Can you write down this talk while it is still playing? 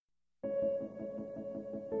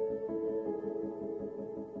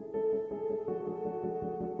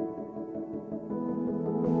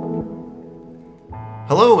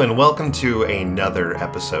Hello and welcome to another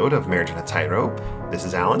episode of Marriage on a Tightrope. This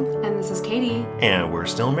is Alan. And this is Katie. And we're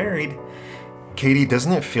still married. Katie,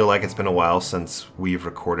 doesn't it feel like it's been a while since we've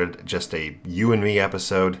recorded just a you and me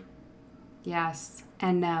episode? Yes,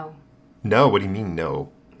 and no. No? What do you mean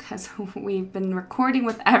no? Because we've been recording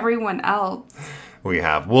with everyone else. We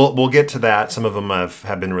have. We'll get to that. Some of them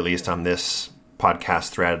have been released on this podcast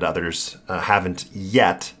thread. Others haven't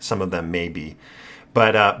yet. Some of them may be.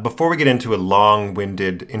 But before we get into a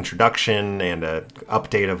long-winded introduction and an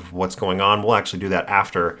update of what's going on, we'll actually do that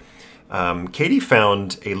after. Katie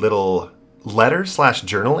found a little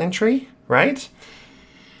letter/journal entry, right?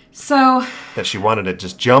 So... that she wanted to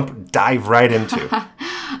just dive right into.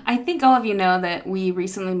 I think all of you know that we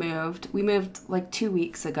recently moved. We moved like 2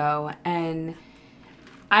 weeks ago, and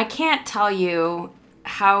I can't tell you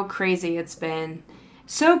how crazy it's been.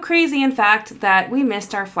 So crazy, in fact, that we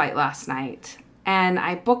missed our flight last night. And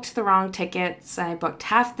I booked the wrong tickets. I booked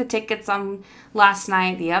half the tickets on last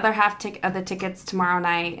night, the other half of the tickets tomorrow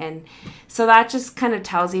night. And so that just kind of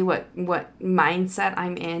tells you what mindset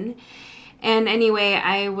I'm in. And anyway,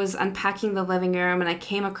 I was unpacking the living room and I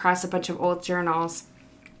came across a bunch of old journals.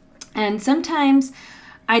 And sometimes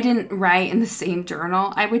I didn't write in the same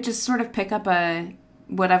journal. I would just sort of pick up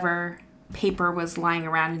whatever paper was lying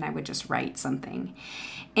around and I would just write something.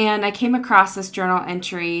 And I came across this journal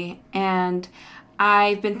entry, and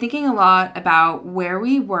I've been thinking a lot about where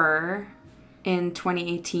we were in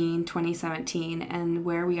 2018, 2017, and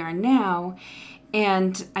where we are now.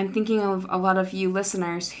 And I'm thinking of a lot of you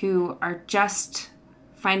listeners who are just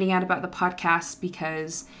finding out about the podcast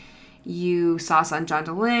because you saw us on John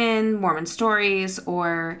DeLynn, Mormon Stories,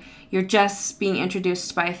 or you're just being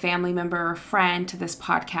introduced by a family member or friend to this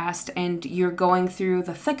podcast, and you're going through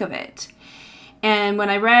the thick of it. And when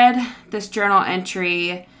I read this journal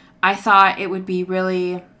entry, I thought it would be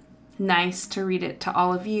really nice to read it to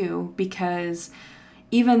all of you, because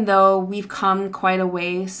even though we've come quite a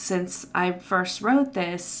way since I first wrote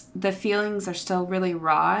this, the feelings are still really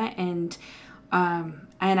raw, and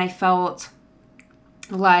I felt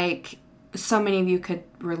like so many of you could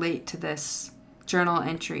relate to this journal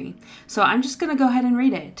entry. So I'm just going to go ahead and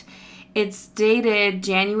read it. It's dated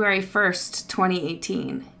January 1st,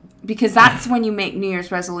 2018. Because that's when you make New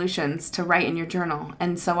Year's resolutions to write in your journal.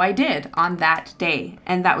 And so I did on that day.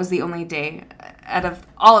 And that was the only day out of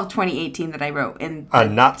all of 2018 that I wrote. A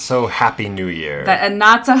not-so-happy New Year. A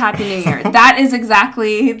not-so-happy New Year. That is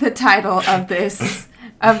exactly the title of this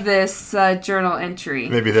journal entry.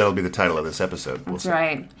 Maybe that'll be the title of this episode. That's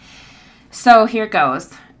right. So here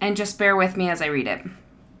goes. And just bear with me as I read it.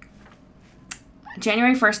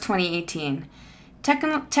 January 1st, 2018.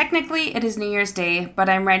 Technically, it is New Year's Day, but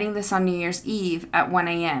I'm writing this on New Year's Eve at 1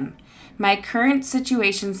 a.m. My current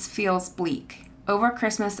situation feels bleak. Over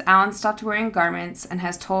Christmas, Alan stopped wearing garments and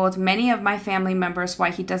has told many of my family members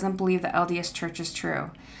why he doesn't believe the LDS Church is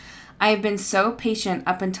true. I have been so patient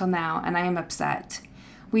up until now, and I am upset.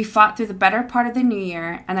 We fought through the better part of the new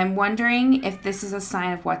year, and I'm wondering if this is a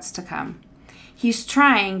sign of what's to come. He's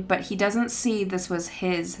trying, but he doesn't see this was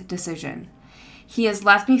his decision. He has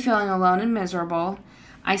left me feeling alone and miserable.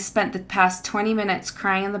 I spent the past 20 minutes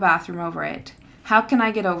crying in the bathroom over it. How can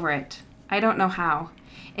I get over it? I don't know how.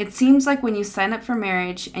 It seems like when you sign up for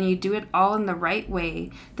marriage and you do it all in the right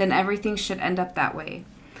way, then everything should end up that way.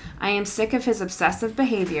 I am sick of his obsessive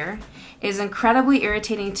behavior. It is incredibly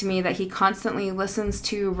irritating to me that he constantly listens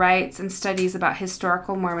to, writes, and studies about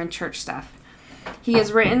historical Mormon church stuff. He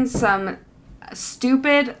has written some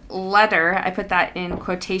stupid letter, I put that in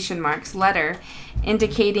quotation marks, letter,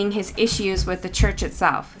 indicating his issues with the church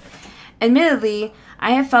itself. Admittedly,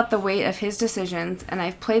 I have felt the weight of his decisions, and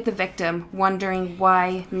I've played the victim, wondering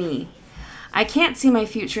why me. I can't see my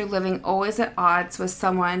future living always at odds with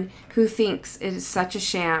someone who thinks it is such a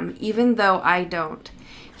sham, even though I don't.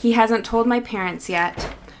 He hasn't told my parents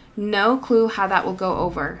yet. No clue how that will go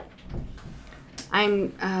over.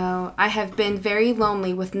 I have been very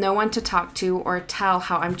lonely with no one to talk to or tell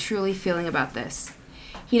how I'm truly feeling about this.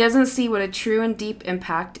 He doesn't see what a true and deep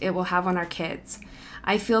impact it will have on our kids.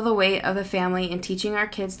 I feel the weight of the family in teaching our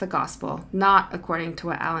kids the gospel, not according to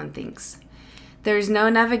what Alan thinks. There is no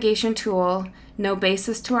navigation tool, no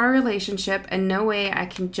basis to our relationship, and no way I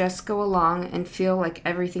can just go along and feel like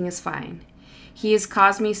everything is fine. He has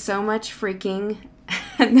caused me so much freaking,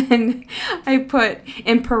 and then I put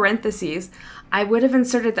in parentheses, I would have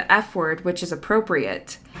inserted the F word, which is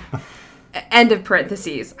appropriate. End of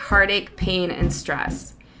parentheses. Heartache, pain, and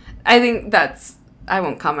stress. I think I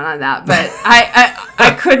won't comment on that, but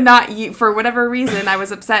I could not, for whatever reason, I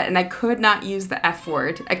was upset and I could not use the F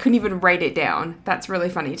word. I couldn't even write it down. That's really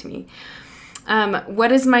funny to me.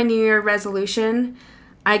 What is my New Year resolution?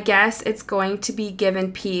 I guess it's going to be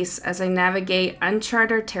given peace as I navigate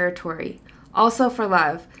uncharted territory. Also for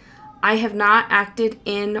love. I have not acted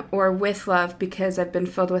in or with love because I've been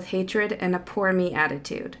filled with hatred and a poor me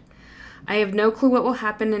attitude. I have no clue what will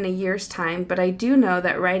happen in a year's time, but I do know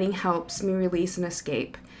that writing helps me release and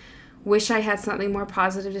escape. Wish I had something more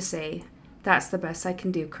positive to say. That's the best I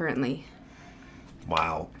can do currently.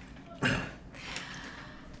 Wow.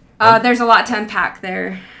 There's a lot to unpack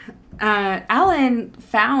there. Alan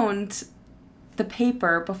found the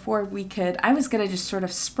paper before we could. I was going to just sort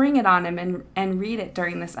of spring it on him and read it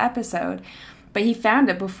during this episode, but he found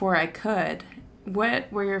it before I could.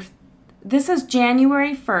 What were your... This is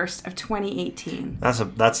January 1st of 2018.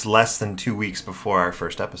 That's less than 2 weeks before our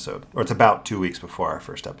first episode. Or it's about 2 weeks before our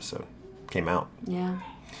first episode came out. Yeah.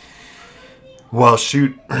 Well,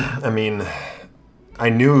 shoot. I mean, I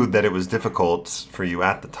knew that it was difficult for you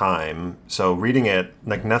at the time. So reading it,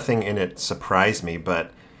 like nothing in it surprised me,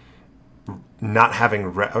 but not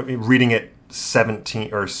having reading it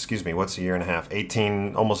 17, or excuse me, what's a year and a half?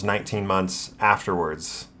 18, almost 19 months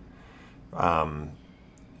afterwards,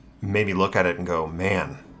 made me look at it and go,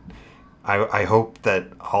 man, I hope that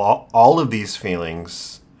all of these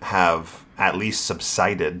feelings have at least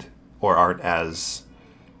subsided or aren't as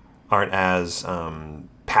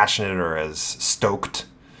passionate or as stoked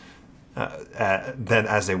than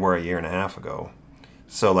as they were a year and a half ago.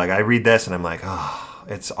 So like I read this and I'm like, oh,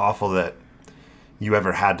 it's awful that you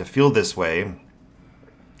ever had to feel this way.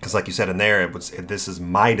 Because like you said in there, this is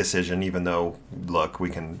my decision, even though, look, we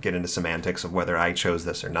can get into semantics of whether I chose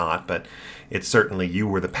this or not, but it's certainly you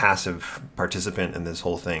were the passive participant in this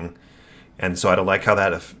whole thing. And so I don't like how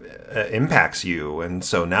that impacts you. And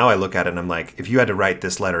so now I look at it and I'm like, if you had to write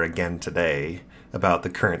this letter again today about the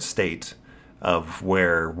current state of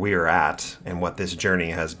where we're at and what this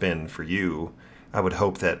journey has been for you, I would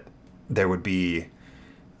hope that there would be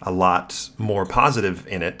a lot more positive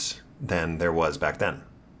in it than there was back then.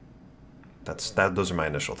 Those are my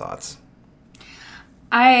initial thoughts.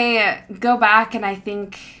 I go back and I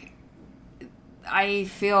think I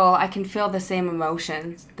can feel the same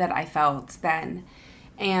emotions that I felt then.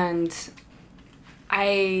 And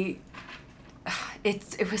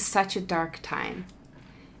it was such a dark time.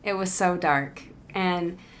 It was so dark.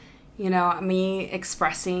 And, me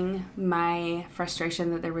expressing my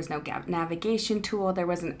frustration that there was no navigation tool, there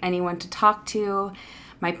wasn't anyone to talk to.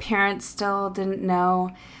 My parents still didn't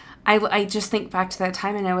know. I just think back to that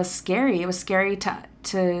time and it was scary. It was scary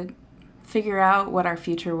to figure out what our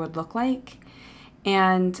future would look like.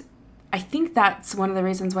 And I think that's one of the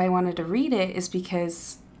reasons why I wanted to read it, is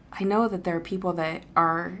because I know that there are people that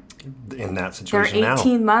are in that situation now. They're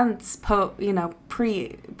 18 now. months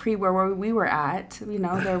pre where we were at.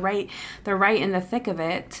 They're right in the thick of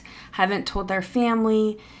it. Haven't told their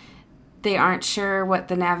family. They aren't sure what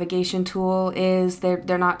the navigation tool is.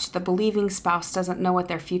 They're not. The believing spouse doesn't know what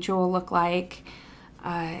their future will look like.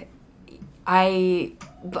 I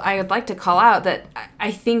would like to call out that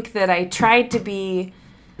I think that I tried to be,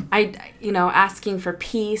 asking for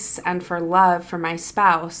peace and for love for my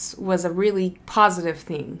spouse was a really positive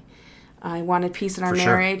thing. I wanted peace in our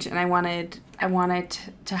marriage, and I wanted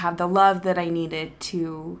to have the love that I needed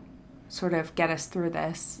to sort of get us through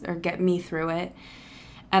this, or get me through it.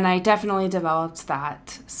 And I definitely developed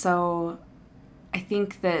that. So I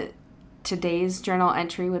think that today's journal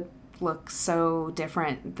entry would look so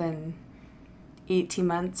different than 18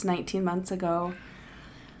 months, 19 months ago.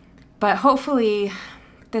 But hopefully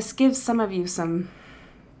this gives some of you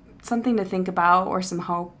something to think about, or some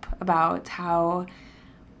hope about how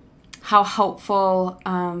hopeful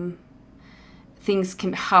how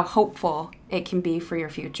hopeful it can be for your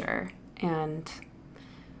future. And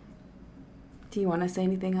do you want to say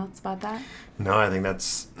anything else about that? No, I think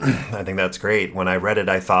that's great. When I read it,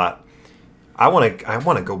 I thought I want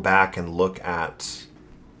to go back and look at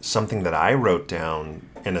something that I wrote down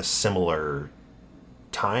in a similar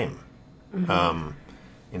time. Mm-hmm.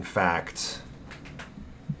 In fact,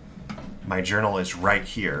 my journal is right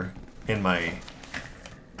here in my...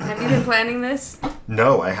 Have you been planning this?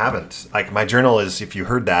 No, I haven't. Like, my journal is, if you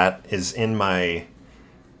heard that, is in my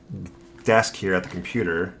desk here at the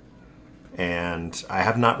computer. And I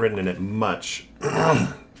have not written in it much,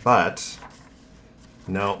 but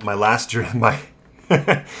no, my last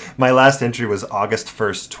my last entry was August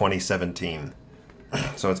 1st, 2017.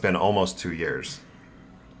 So it's been almost 2 years.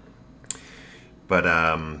 But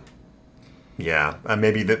yeah,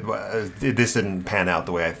 maybe this didn't pan out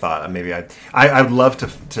the way I thought. Maybe I'd love to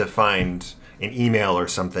find an email or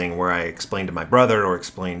something where I explained to my brother or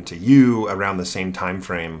explained to you around the same time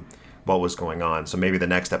frame what was going on. So maybe the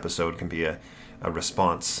next episode can be a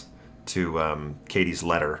response Katie's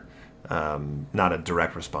letter. Not a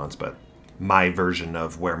direct response, but my version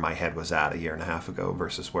of where my head was at a year and a half ago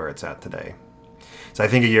versus where it's at today. So I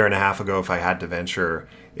think a year and a half ago, if I had to venture,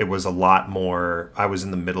 it was a lot more, I was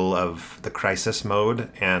in the middle of the crisis mode,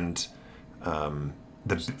 and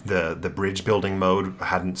the bridge building mode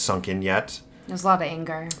hadn't sunk in yet. There's a lot of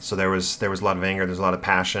anger. So there was a lot of anger, there's a lot of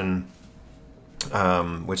passion,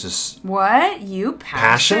 which is... What? You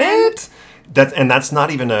passionate? That's not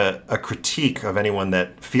even a critique of anyone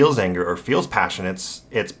that feels anger or feels passion.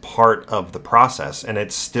 It's part of the process, and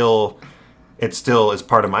it still is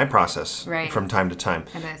part of my process from time to time.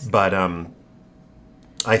 It is. But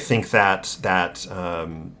I think that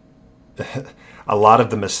a lot of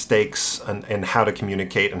the mistakes and how to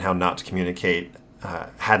communicate and how not to communicate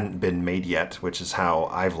hadn't been made yet, which is how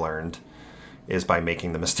I've learned, is by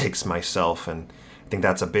making the mistakes myself. And I think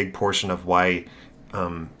that's a big portion of why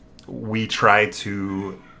we try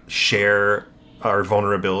to share our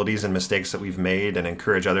vulnerabilities and mistakes that we've made and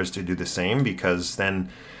encourage others to do the same, because then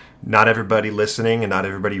not everybody listening and not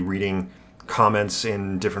everybody reading comments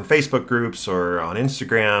in different Facebook groups or on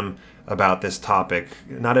Instagram about this topic,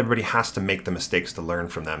 not everybody has to make the mistakes to learn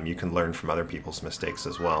from them. You can learn from other people's mistakes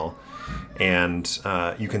as well. And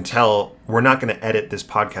you can tell we're not going to edit this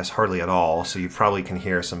podcast hardly at all, so you probably can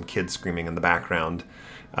hear some kids screaming in the background.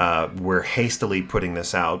 We're hastily putting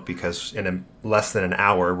this out because in less than an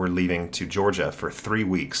hour we're leaving to Georgia for 3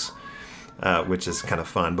 weeks, which is kind of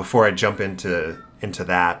fun. Before I jump into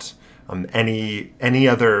that, any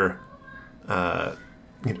other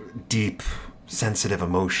deep, sensitive,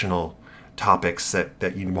 emotional topics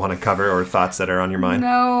that you want to cover or thoughts that are on your mind?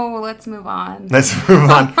 No, let's move on. Let's move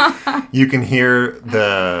on. You can hear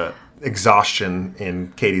the exhaustion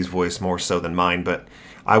in Katie's voice more so than mine, but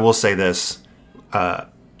I will say this.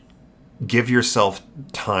 Give yourself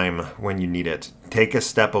time when you need it. Take a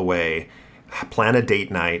step away. Plan a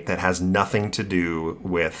date night that has nothing to do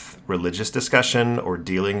with religious discussion or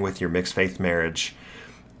dealing with your mixed faith marriage.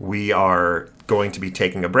 We are going to be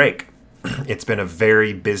taking a break. It's been a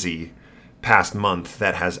very busy past month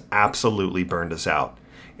that has absolutely burned us out.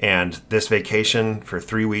 And this vacation for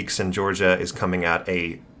 3 weeks in Georgia is coming at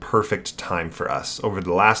a perfect time for us. Over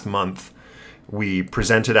the last month, we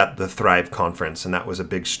presented at the Thrive conference, and that was a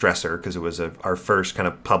big stressor because it was our first kind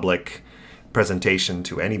of public presentation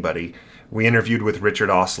to anybody. We interviewed with Richard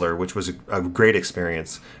Osler, which was a great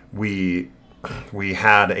experience. We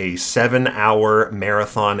had a 7-hour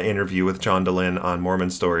marathon interview with John Dehlin on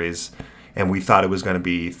Mormon Stories, and we thought it was going to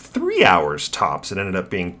be 3 hours tops. It ended up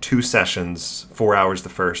being 2 sessions, 4 hours the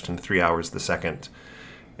first and 3 hours the second.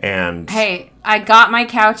 And hey, I got my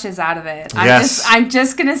couches out of it. Yes. I'm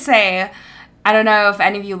just going to say, I don't know if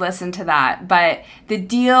any of you listened to that, but the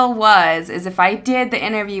deal is if I did the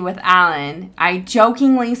interview with Alan, I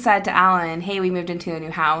jokingly said to Alan, hey, we moved into a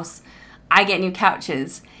new house. I get new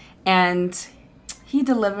couches. And he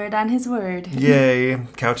delivered on his word. Yay.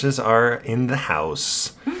 Couches are in the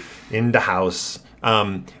house. In the house.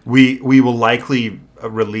 We will likely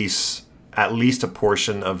release at least a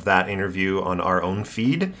portion of that interview on our own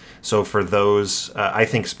feed. So for those, I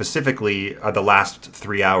think specifically the last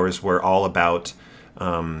 3 hours were all about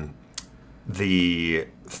the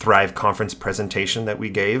Thrive conference presentation that we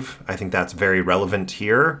gave. I think that's very relevant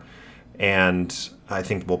here. And I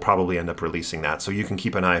think we'll probably end up releasing that. So you can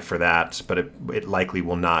keep an eye for that, but it likely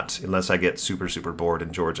will not unless I get super, super bored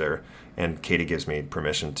in Georgia and Katie gives me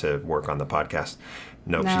permission to work on the podcast.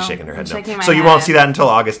 No, she's shaking her head no. So you won't see that until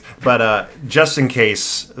August. But just in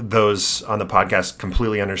case those on the podcast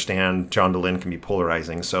completely understand, John Dehlin can be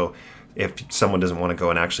polarizing. So if someone doesn't want to go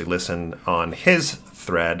and actually listen on his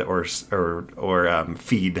thread or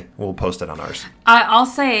feed, we'll post it on ours. I'll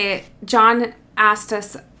say John asked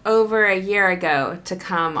us over a year ago to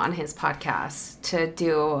come on his podcast to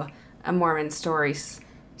do a Mormon Stories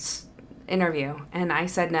interview, and I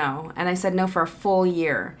said no. And I said no for a full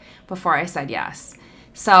year before I said yes.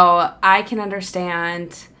 So I can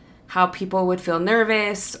understand how people would feel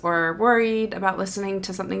nervous or worried about listening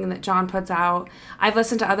to something that John puts out. I've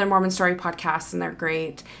listened to other Mormon Story podcasts, and they're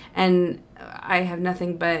great. And I have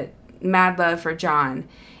nothing but mad love for John.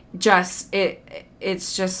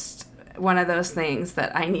 It's just one of those things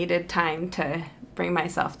that I needed time to bring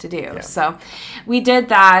myself to do. Yeah. So we did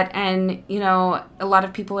that, and a lot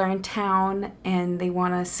of people are in town and they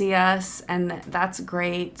want to see us, and that's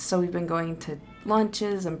great. So we've been going to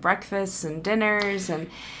lunches and breakfasts and dinners, and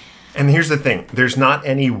And here's the thing. There's not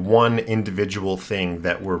any one individual thing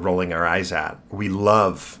that we're rolling our eyes at. We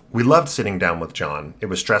loved sitting down with John. It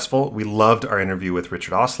was stressful. We loved our interview with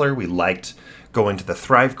Richard Osler. We liked going to the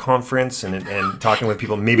Thrive conference and talking with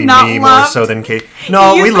people, maybe Not me loved. more so than Kate.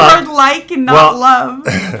 No, You we used the loved. word like and not love.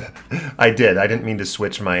 I did. I didn't mean to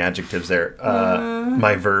switch my adjectives there,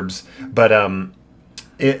 my verbs. But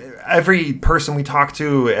every person we talk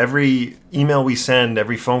to, every email we send,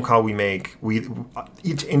 every phone call we make,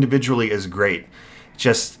 each individually is great.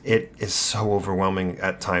 Just it is so overwhelming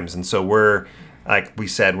at times, and so we're, like we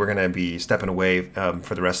said, we're going to be stepping away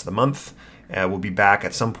for the rest of the month. We'll be back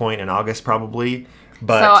at some point in August probably.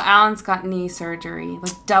 But So Alan's got knee surgery,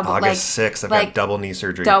 like double, August 6th, I've got double knee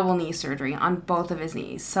surgery. double knee surgery on both of his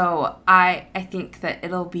knees. So I think that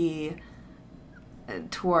it'll be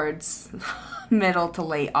towards middle to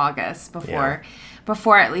late August before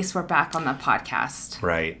at least we're back on the podcast.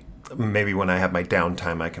 Right. Maybe when I have my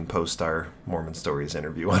downtime, I can post our Mormon Stories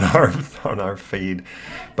interview on our feed.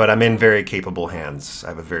 But I'm in very capable hands. I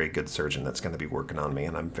have a very good surgeon that's going to be working on me,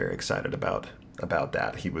 and I'm very excited about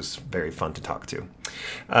that. He was very fun to talk to.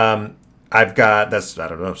 I've got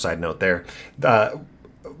side note there.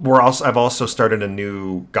 I've also started a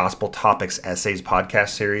new Gospel Topics Essays podcast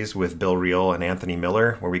series with Bill Reel and Anthony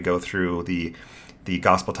Miller, where we go through the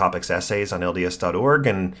Gospel Topics essays on LDS.org,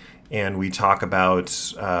 and we talk about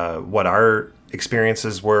what our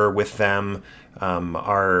experiences were with them,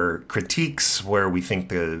 our critiques, where we think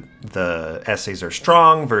the essays are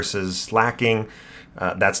strong versus lacking.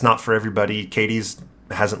 That's not for everybody. Katie's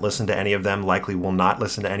hasn't listened to any of them, likely will not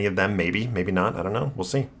listen to any of them, maybe not, I don't know, we'll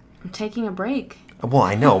see. I'm taking a break. Well,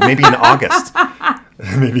 I know, maybe in August.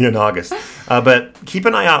 Maybe in August. But keep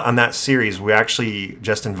an eye out on that series. We actually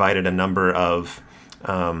just invited a number of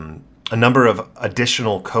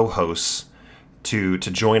additional co-hosts to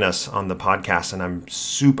join us on the podcast,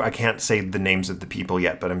 and I can't say the names of the people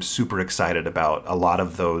yet, but I'm super excited about a lot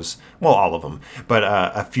of those, well, all of them, but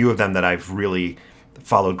a few of them that I've really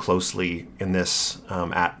followed closely in this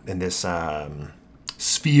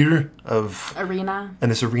sphere of Arena. In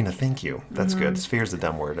this arena, thank you. That's good. Sphere's the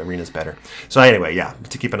dumb word. Arena's better. So anyway,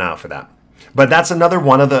 to keep an eye out for that. But that's another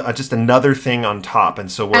one of the just another thing on top,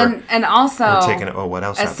 and so and also we're taking. Oh, what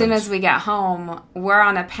else? As soon as we get home, we're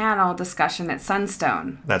on a panel discussion at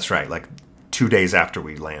Sunstone. That's right. Like 2 days after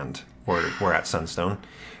we land, we're at Sunstone.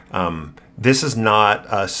 This is not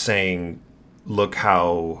us saying, "Look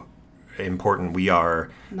how important we are."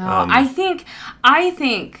 No, I think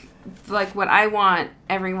like what I want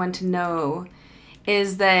everyone to know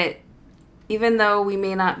is that even though we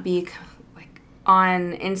may not be like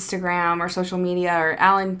on Instagram or social media, or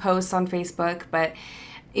Alan posts on Facebook, but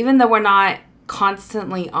even though we're not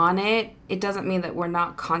constantly on it, it doesn't mean that we're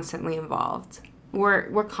not constantly involved.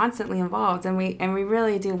 We're constantly involved, and we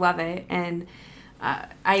really do love it, and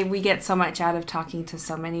we get so much out of talking to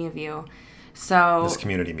so many of you. So this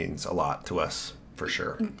community means a lot to us. For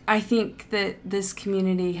sure. I think that this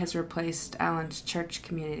community has replaced Alan's church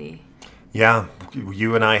community. Yeah,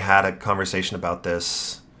 you and I had a conversation about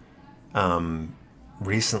this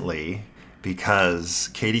recently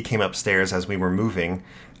because Katie came upstairs as we were moving.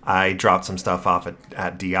 I dropped some stuff off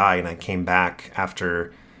at DI, and I came back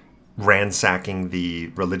after ransacking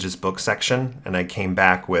the religious book section, and I came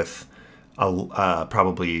back with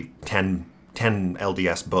probably 10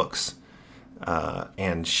 LDS books.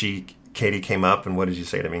 And Katie came up, and what did you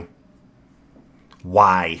say to me?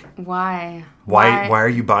 Why? Why are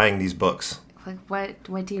you buying these books? Like,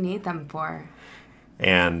 what do you need them for?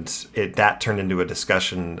 And that turned into a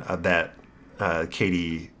discussion that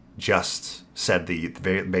Katie just said.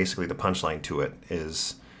 Basically the punchline to it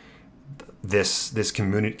is this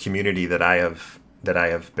community that I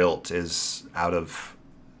have built is out of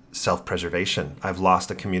self-preservation. I've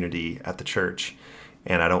lost a community at the church,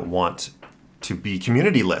 and I don't want to be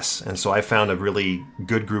communityless. And so I found a really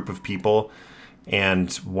good group of people.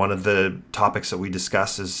 And one of the topics that we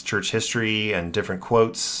discuss is church history and different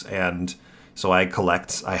quotes. And so I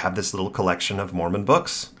have this little collection of Mormon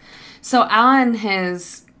books. So Alan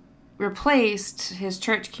has replaced his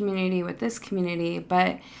church community with this community.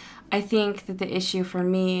 But I think that the issue for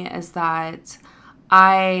me is that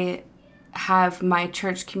I have my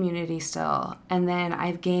church community still. And then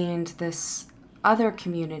I've gained this other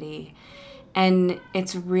community. And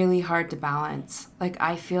it's really hard to balance. Like,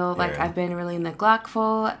 I feel like I've been really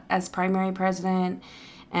neglectful as primary president,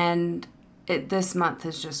 and this month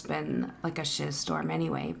has just been like a shitstorm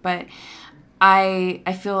anyway. But I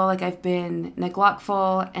feel like I've been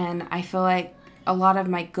neglectful, and I feel like a lot of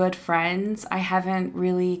my good friends I haven't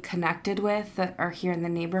really connected with that are here in the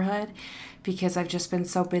neighborhood because I've just been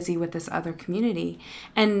so busy with this other community.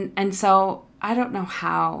 And so I don't know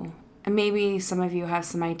how, and maybe some of you have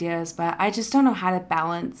some ideas, but I just don't know how to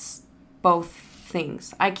balance both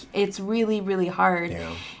things. It's really, really hard,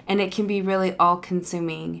 and it can be really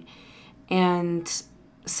all-consuming. And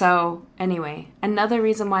so, anyway, another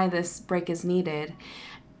reason why this break is needed,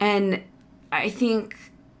 and I think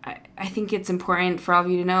it's important for all of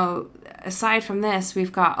you to know, aside from this,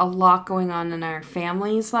 we've got a lot going on in our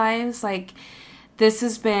families' lives. Like, this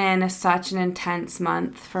has been such an intense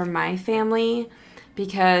month for my family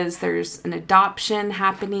because there's an adoption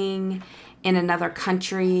happening in another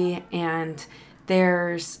country, and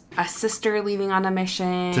there's a sister leaving on a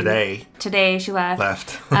mission. Today she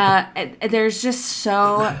left. There's just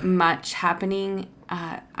so much happening.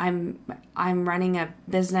 I'm running a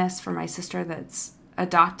business for my sister that's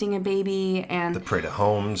adopting a baby, and the Parade of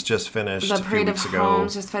Homes just finished.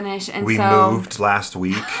 And we moved last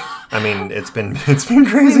week. I mean, it's been crazy.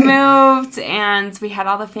 We moved, and we had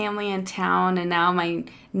all the family in town, and now my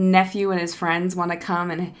nephew and his friends want to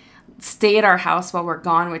come and stay at our house while we're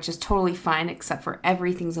gone, which is totally fine, except for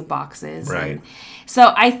everything's in boxes. Right. And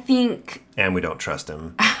so I think... And we don't trust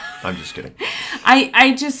him. I'm just kidding.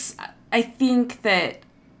 I think that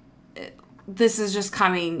this is just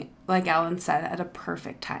coming, like Alan said, at a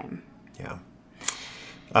perfect time. Yeah.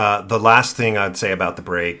 The last thing I'd say about the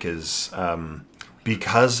break is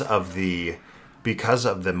because of the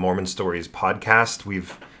Mormon Stories podcast,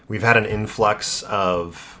 we've had an influx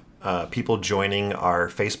of people joining our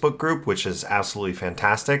Facebook group, which is absolutely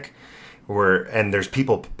fantastic. And there's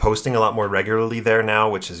people posting a lot more regularly there now,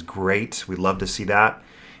 which is great. We love to see that.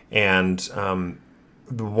 And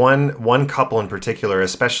the one couple in particular,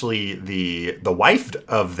 especially the wife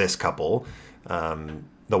of this couple,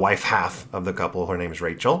 the wife half of the couple, her name is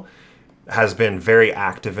Rachel, has been very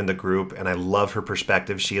active in the group, and I love her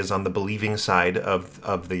perspective. She is on the believing side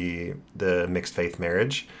of the mixed faith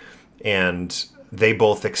marriage, and they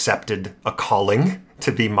both accepted a calling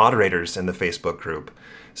to be moderators in the Facebook group.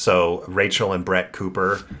 So Rachel and Brett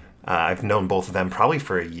Cooper, I've known both of them probably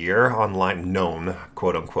for a year online, known,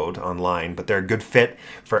 quote unquote, online, but they're a good fit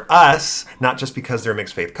for us, not just because they're a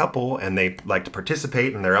mixed faith couple and they like to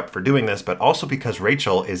participate and they're up for doing this, but also because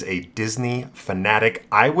Rachel is a Disney fanatic,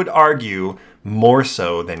 I would argue more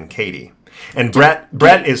so than Katie. And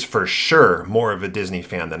Brett is for sure more of a Disney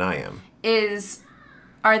fan than I am.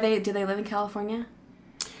 Do they live in California?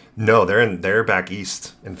 No, they're back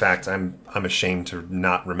east. In fact, I'm ashamed to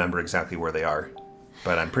not remember exactly where they are,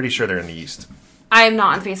 but I'm pretty sure they're in the east. I am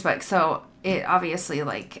not on Facebook, so it obviously,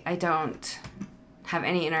 I don't have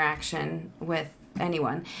any interaction with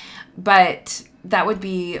anyone. But that would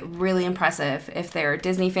be really impressive if they're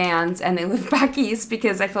Disney fans and they live back east,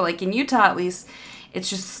 because I feel like in Utah, at least, it's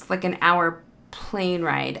just like an hour plane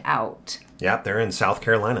ride out. Yeah, they're in South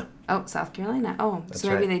Carolina. Oh, South Carolina. Oh, that's so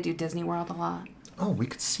maybe They do Disney World a lot. Oh, we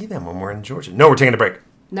could see them when we're in Georgia. No, we're taking a break.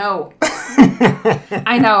 No.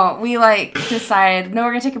 I know. We decide, no,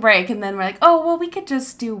 we're going to take a break. And then we're like, oh, well, we could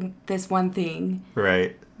just do this one thing.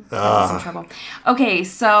 Right. That's some trouble. Okay,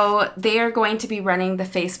 so they are going to be running the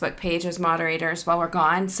Facebook page as moderators while we're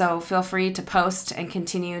gone. So feel free to post and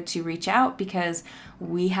continue to reach out because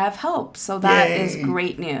we have help. So that is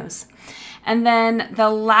great news. And then the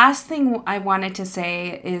last thing I wanted to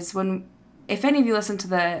say is if any of you listen to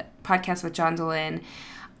the podcast with John Dehlin,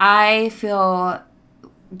 I feel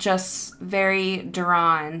just very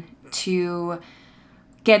drawn to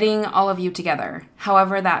getting all of you together,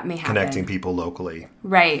 however that may happen. Connecting people locally.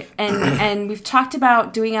 Right. And we've talked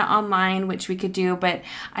about doing it online, which we could do, but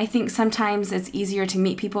I think sometimes it's easier to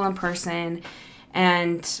meet people in person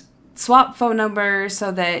and swap phone numbers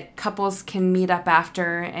so that couples can meet up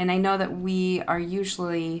after. And I know that we are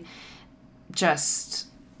usually that's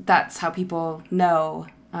how people know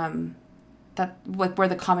that we're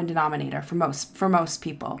the common denominator for most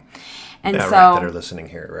people. And right, that are listening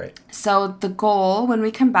here, right? So the goal when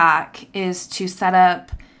we come back is to set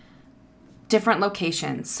up different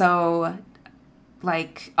locations. So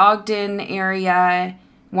like Ogden area,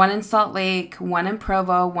 one in Salt Lake, one in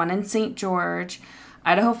Provo, one in St. George,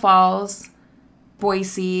 Idaho Falls,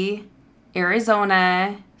 Boise,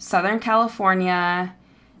 Arizona, Southern California,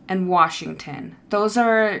 and Washington. Those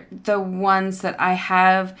are the ones that I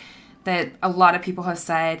have that a lot of people have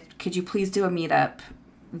said, could you please do a meetup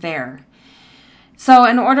there? So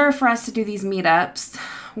in order for us to do these meetups,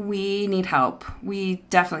 we need help. We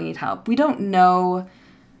definitely need help. We don't know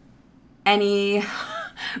any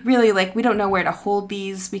really, like, we don't know where to hold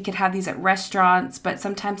these. We could have these at restaurants, but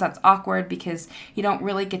sometimes that's awkward because you don't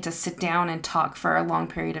really get to sit down and talk for a long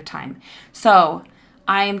period of time. So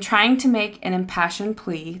I am trying to make an impassioned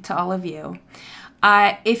plea to all of you.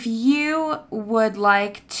 If you would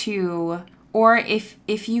like to, or if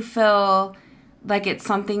you feel like it's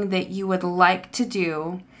something that you would like to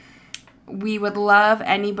do, we would love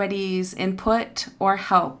anybody's input or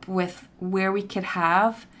help with where we could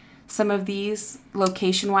have some of these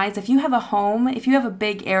location-wise. If you have a home, if you have a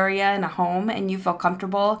big area and a home and you feel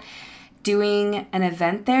comfortable doing an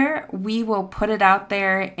event there, we will put it out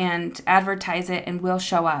there and advertise it and we'll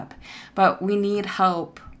show up. But we need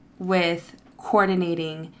help with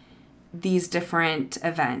coordinating these different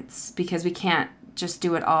events because we can't just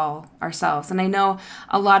do it all ourselves. And I know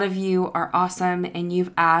a lot of you are awesome and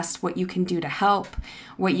you've asked what you can do to help,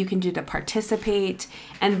 what you can do to participate.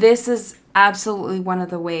 And this is absolutely one of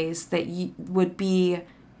the ways that would be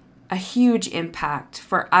a huge impact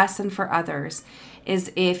for us and for others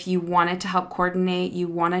is if you wanted to help coordinate, you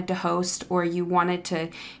wanted to host, or you wanted to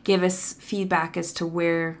give us feedback as to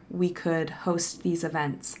where we could host these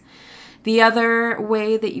events. The other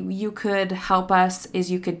way that you could help us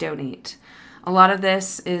is you could donate. A lot of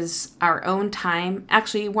this is our own time.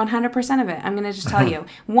 Actually, 100% of it. I'm going to just tell you.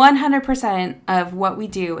 100% of what we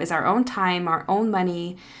do is our own time, our own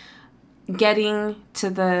money, getting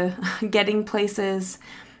places,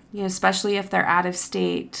 especially if they're out of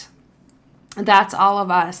state. That's all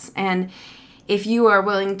of us. And if you are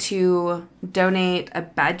willing to donate a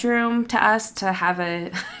bedroom to us to have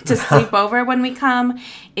to sleep over when we come,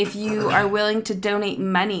 if you are willing to donate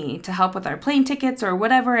money to help with our plane tickets or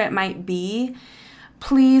whatever it might be,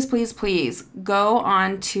 please, please, please go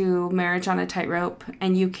on to Marriage on a Tightrope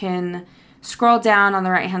and you can scroll down on the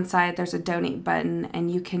right-hand side. There's a donate button and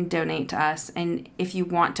you can donate to us. And if you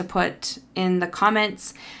want to put in the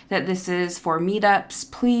comments that this is for meetups,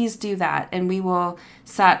 please do that. And we will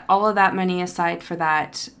set all of that money aside for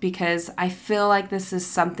that because I feel like this is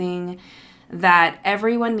something that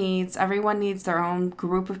everyone needs. Everyone needs their own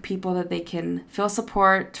group of people that they can feel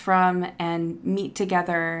support from and meet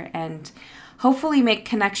together and hopefully make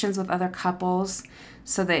connections with other couples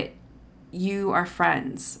so that you are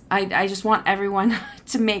friends. I just want everyone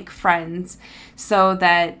to make friends so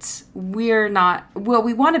that we're not, well,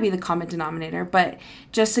 we want to be the common denominator, but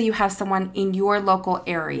just so you have someone in your local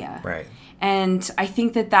area. Right. And I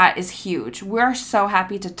think that is huge. We're so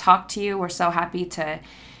happy to talk to you. We're so happy to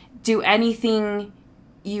do anything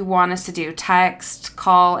you want us to do. Text,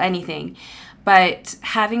 call, anything. But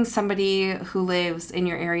having somebody who lives in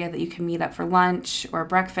your area that you can meet up for lunch or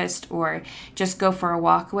breakfast or just go for a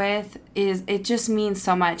walk with, it just means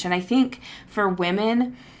so much. And I think for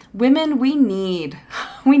women, we need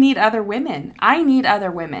other women. I need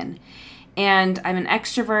other women. And I'm an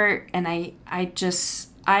extrovert and I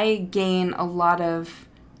gain a lot of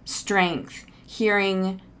strength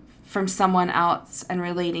hearing from someone else and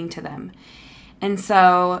relating to them. And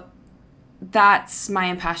so that's my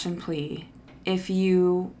impassioned plea. If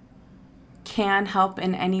you can help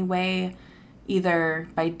in any way, either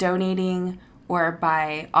by donating or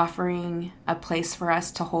by offering a place for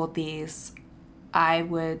us to hold these, I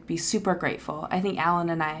would be super grateful. I think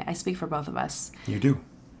Alan and I speak for both of us. You do.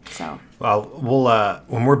 So. Well, we'll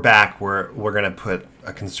when we're back, we're going to put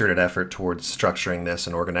a concerted effort towards structuring this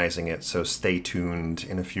and organizing it. So stay tuned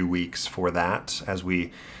in a few weeks for that, as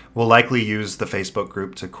we will likely use the Facebook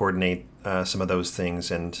group to coordinate some of those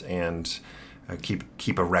things and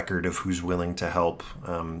keep a record of who's willing to help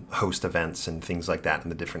host events and things like that in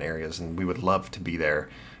the different areas. And we would love to be there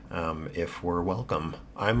if we're welcome.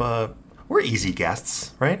 We're easy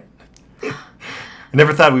guests, right? I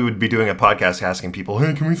never thought we would be doing a podcast asking people,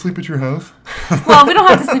 hey, can we sleep at your house? Well, we don't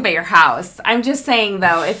have to sleep at your house. I'm just saying,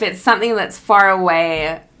 though, if it's something that's far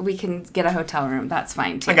away, we can get a hotel room. That's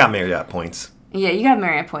fine, too. I got Marriott points. Yeah, you got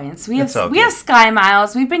Marriott points. We have Sky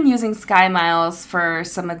Miles. We've been using Sky Miles for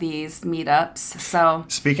some of these meetups. So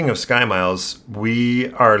speaking of Sky Miles,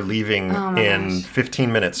 we are leaving in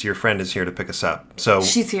 15 minutes. Your friend is here to pick us up. So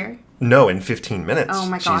she's here? No, in 15 minutes. Oh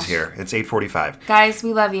my gosh. She's here. It's 8:45. Guys,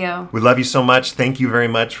 we love you. We love you so much. Thank you very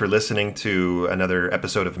much for listening to another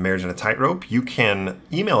episode of Marriage on a Tightrope. You can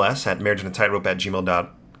email us at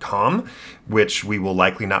marriageonatightrope@gmail.com, which we will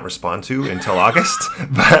likely not respond to until August,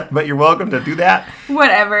 but you're welcome to do that.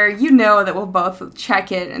 Whatever. You know that we'll both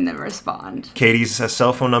check it and then respond. Katie's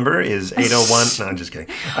cell phone number is 801. No, I'm just kidding.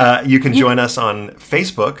 You can join us on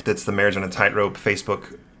Facebook. That's the Marriage on a Tightrope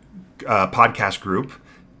Facebook podcast group.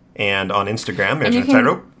 And on Instagram, Marriage on a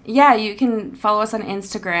Tightrope. Yeah, you can follow us on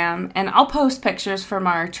Instagram. And I'll post pictures from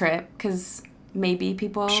our trip because maybe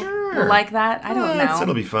people will like that. I don't know.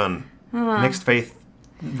 It'll be fun. Mixed faith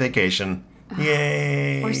vacation.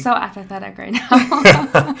 Yay. We're so apathetic right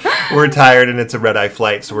now. We're tired and it's a red-eye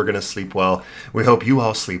flight, so we're going to sleep well. We hope you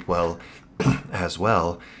all sleep well as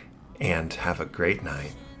well and have a great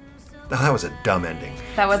night. Oh, that was a dumb ending.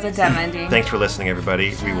 That was a dumb ending. Thanks for listening,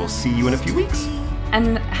 everybody. We will see you in a few weeks.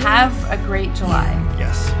 And have a great July.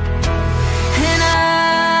 Yes. And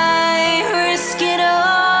I risk it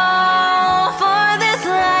all for this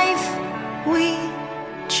life we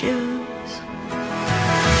choose.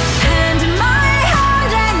 And my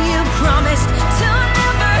hand, and you promised to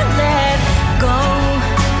never let go.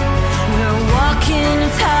 We're walking a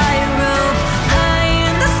tightrope high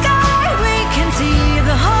in the sky. We can see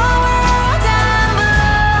the whole world down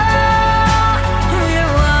below.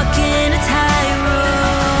 We're walking a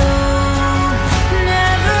tightrope,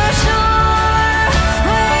 never sure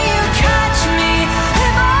where you catch me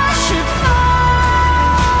if I should fall.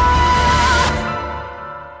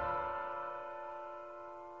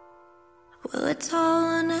 Well, it's all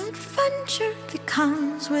an adventure that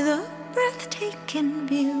comes with a breathtaking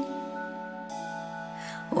view.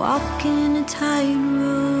 Walking a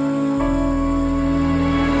tightrope.